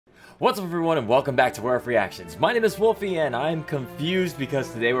What's up everyone and welcome back to Werewoof Reactions. My name is Wolfie and I'm confused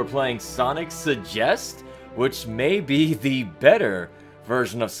because today we're playing Sonic Suggest, which may be the better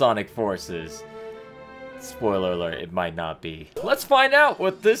version of Sonic Forces. Spoiler alert, it might not be. Let's find out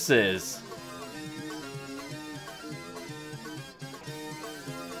what this is.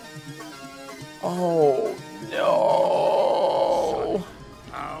 Oh no!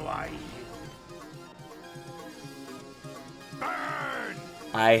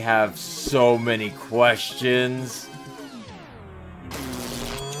 I have so many questions.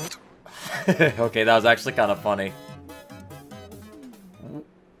 Okay, that was actually kind of funny.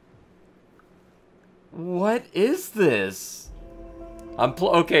 What is this?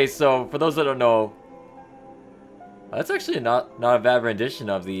 Okay, so for those that don't know, that's actually not a bad rendition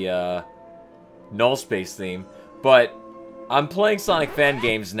of the Null Space theme. But I'm playing Sonic fan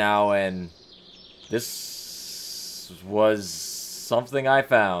games now, and this was something I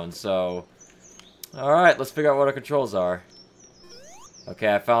found, so alright, let's figure out what our controls are.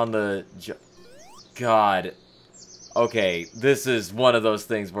 Okay, I found the God. Okay, this is one of those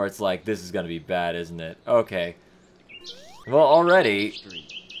things where it's like, this is gonna be bad, isn't it? Okay. Well, already.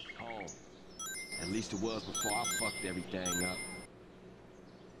 Oh, at least it was before I fucked everything up.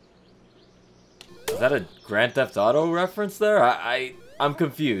 Is that a Grand Theft Auto reference there? I'm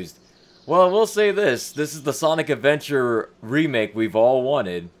confused. Well, I will say this. This is the Sonic Adventure remake we've all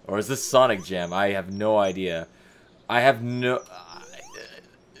wanted. Or is this Sonic Jam? I have no idea. I have no...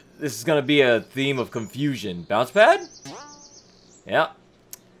 this is gonna be a theme of confusion. Bounce pad? Yeah.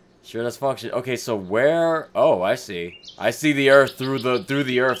 Sure does function. Okay, so where... Oh, I see. I see the Earth through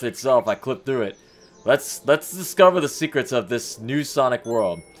the Earth itself. I clipped through it. Let's discover the secrets of this new Sonic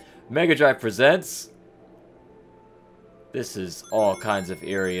world. Mega Drive presents... This is all kinds of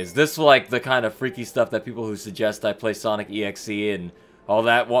eerie. Is this like the kind of freaky stuff that people who suggest I play Sonic EXE and all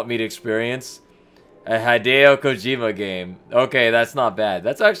that want me to experience? A Hideo Kojima game. Okay, that's not bad.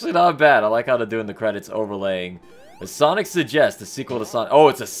 That's actually not bad. I like how they're doing the credits overlaying. A Sonic Suggest, a sequel to Sonic... Oh,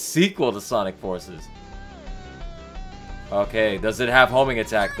 it's a sequel to Sonic Forces. Okay, does it have homing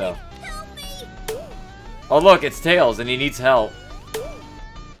attack though? Oh look, it's Tails and he needs help.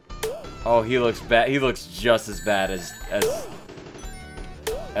 Oh, he looks bad. He looks just as bad as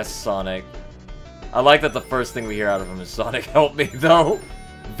Sonic. I like that the first thing we hear out of him is Sonic, help me, though.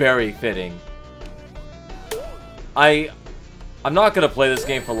 Very fitting. I'm not gonna play this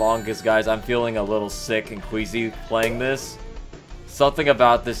game for long, because guys, I'm feeling a little sick and queasy playing this. Something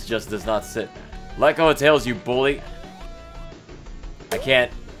about this just does not sit. Let go of Tails, you bully. I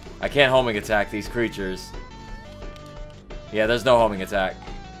can't homing attack these creatures. Yeah, there's no homing attack.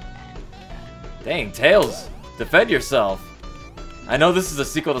 Dang, Tails, defend yourself. I know this is a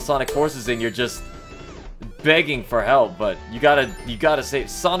sequel to Sonic Forces and you're just begging for help, but you gotta save.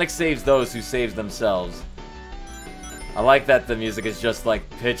 Sonic saves those who save themselves. I like that the music is just like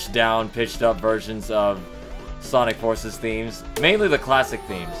pitched down, pitched up versions of Sonic Forces themes. Mainly the classic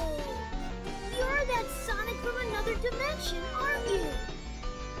themes. You're that Sonic from another dimension, aren't you?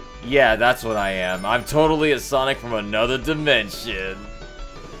 Yeah, that's what I am. I'm totally a Sonic from another dimension.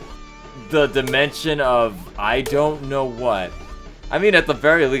 The dimension of I don't know what. I mean, at the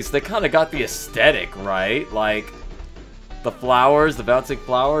very least, they kind of got the aesthetic right. Like the flowers, the bouncing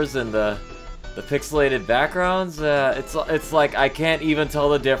flowers, and the pixelated backgrounds. It's like I can't even tell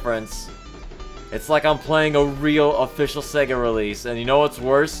the difference. It's like I'm playing a real official Sega release. And you know what's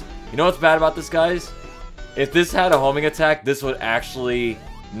worse? You know what's bad about this, guys? If this had a homing attack, this would actually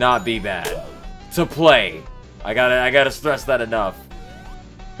not be bad to play. I gotta stress that enough.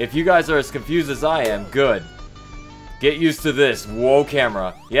 If you guys are as confused as I am, good. Get used to this. Whoa,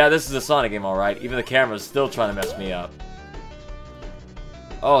 camera. Yeah, this is a Sonic game, alright. Even the camera's still trying to mess me up.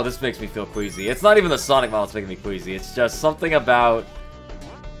 Oh, this makes me feel queasy. It's not even the Sonic model that's making me queasy. It's just something about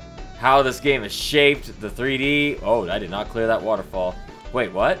how this game is shaped, the 3D. Oh, I did not clear that waterfall.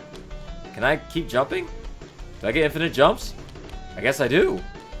 Wait, what? Can I keep jumping? Do I get infinite jumps? I guess I do.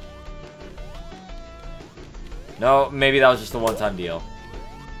 No, maybe that was just a one-time deal.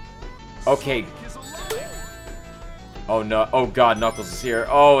 Okay. Oh no. Oh god, Knuckles is here.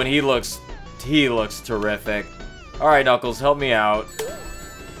 Oh, and he looks terrific. Alright, Knuckles, help me out.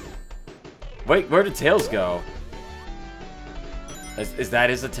 Wait, where did Tails go? Is that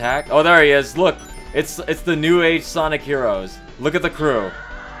his attack? Oh, there he is. Look, it's the new age Sonic heroes. Look at the crew.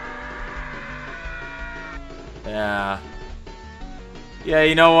 Yeah. Yeah,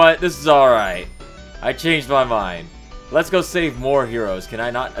 you know what? This is alright. I changed my mind. Let's go save more heroes. Can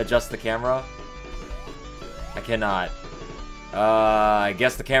I not adjust the camera? I cannot. I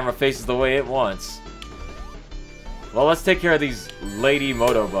guess the camera faces the way it wants. Well, let's take care of these lady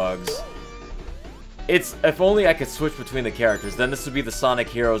motobugs. It's, if only I could switch between the characters, then this would be the Sonic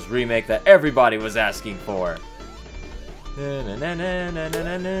Heroes remake that everybody was asking for.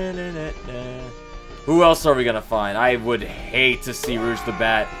 Who else are we gonna find? I would hate to see Rouge the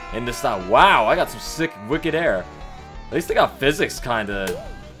Bat in this style. Wow, I got some sick, wicked air. At least I got physics kinda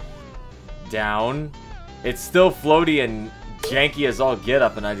down. It's still floaty and janky as all get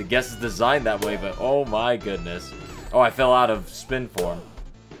up, and I guess it's designed that way, but oh my goodness. Oh, I fell out of spin form.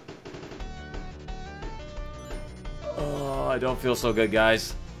 Oh, I don't feel so good,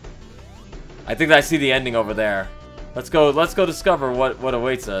 guys. I think I see the ending over there. Let's go discover what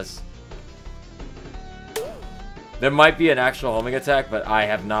awaits us. There might be an actual homing attack, but I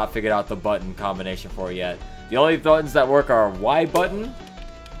have not figured out the button combination for it yet. The only buttons that work are Y button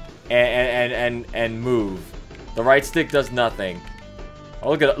and move. The right stick does nothing. Oh,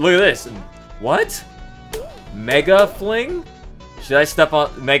 look at this. What? Mega Fling? Should I step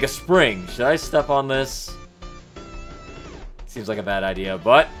on Mega Spring? Should I step on this? Seems like a bad idea,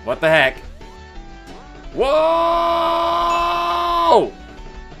 but what the heck? Whoa!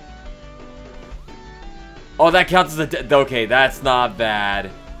 Oh, that counts as a... Okay, that's not bad.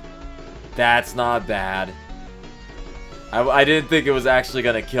 That's not bad. I didn't think it was actually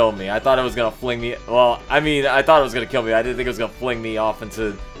going to kill me. I thought it was going to fling me... Well, I mean, I thought it was going to kill me. I didn't think it was going to fling me off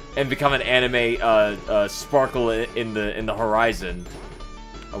into... And become an anime sparkle in the horizon.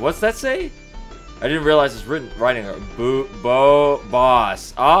 What's that say? I didn't realize it's writing...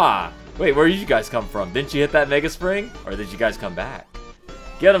 Boss. Ah! Wait, where did you guys come from? Didn't you hit that Mega Spring? Or did you guys come back?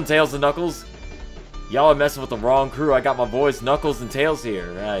 Get them, Tails and Knuckles. Y'all are messing with the wrong crew. I got my boys Knuckles and Tails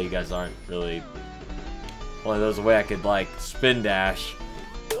here. Ah, you guys aren't really... Only there's a way I could, like, spin dash.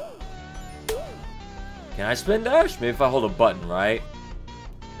 Can I spin dash? Maybe if I hold a button, right?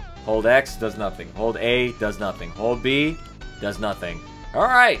 Hold X, does nothing. Hold A, does nothing. Hold B, does nothing.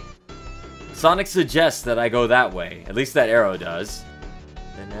 Alright! Sonic suggests that I go that way. At least that arrow does.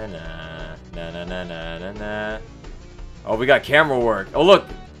 Na-na-na. Oh, we got camera work. Oh, look!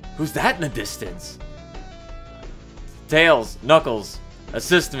 Who's that in the distance? Tails, Knuckles,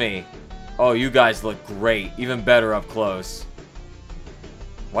 assist me. Oh, you guys look great. Even better up close.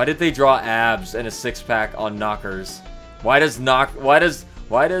 Why did they draw abs and a six-pack on Knockers? Why does this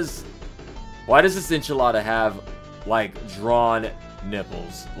enchilada have, like, drawn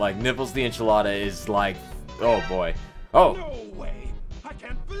nipples? Like, Nipples the enchilada is like... Oh, boy. Oh! No way! I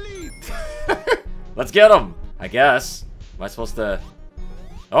can't believe this! Let's get him! I guess. Am I supposed to...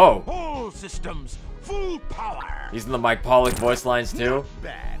 Oh! All systems, full power! Using the Mike Pollock voice lines, too? Not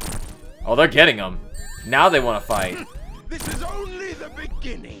bad. Oh, they're getting him. Now they want to fight. This is only the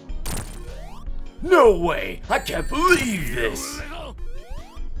beginning. No way! I can't believe this!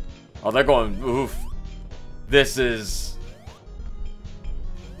 Oh, they're going, oof. This is...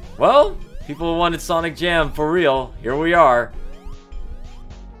 Well, people wanted Sonic Jam for real. Here we are.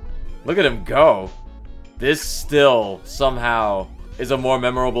 Look at him go. This still, somehow, is a more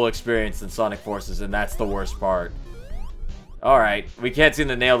memorable experience than Sonic Forces, and that's the worst part. Alright, we can't seem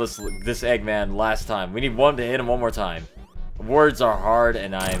to nail this Eggman last time. We need one to hit him one more time. Words are hard,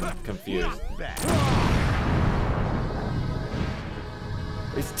 and I'm confused.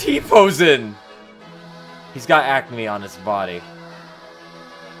 He's T-posing! He's got acne on his body.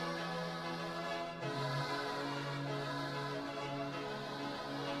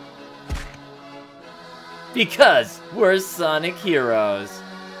 Because we're Sonic Heroes.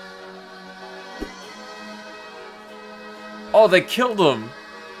 Oh, they killed him!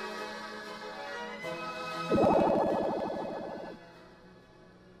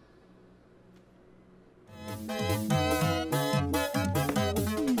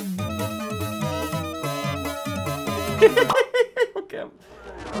 Okay,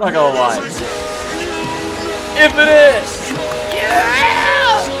 I'm not gonna lie. If it is! Yeah!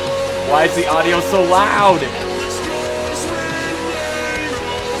 Why is the audio so loud?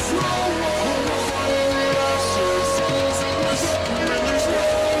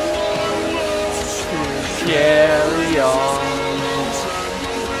 Carry on.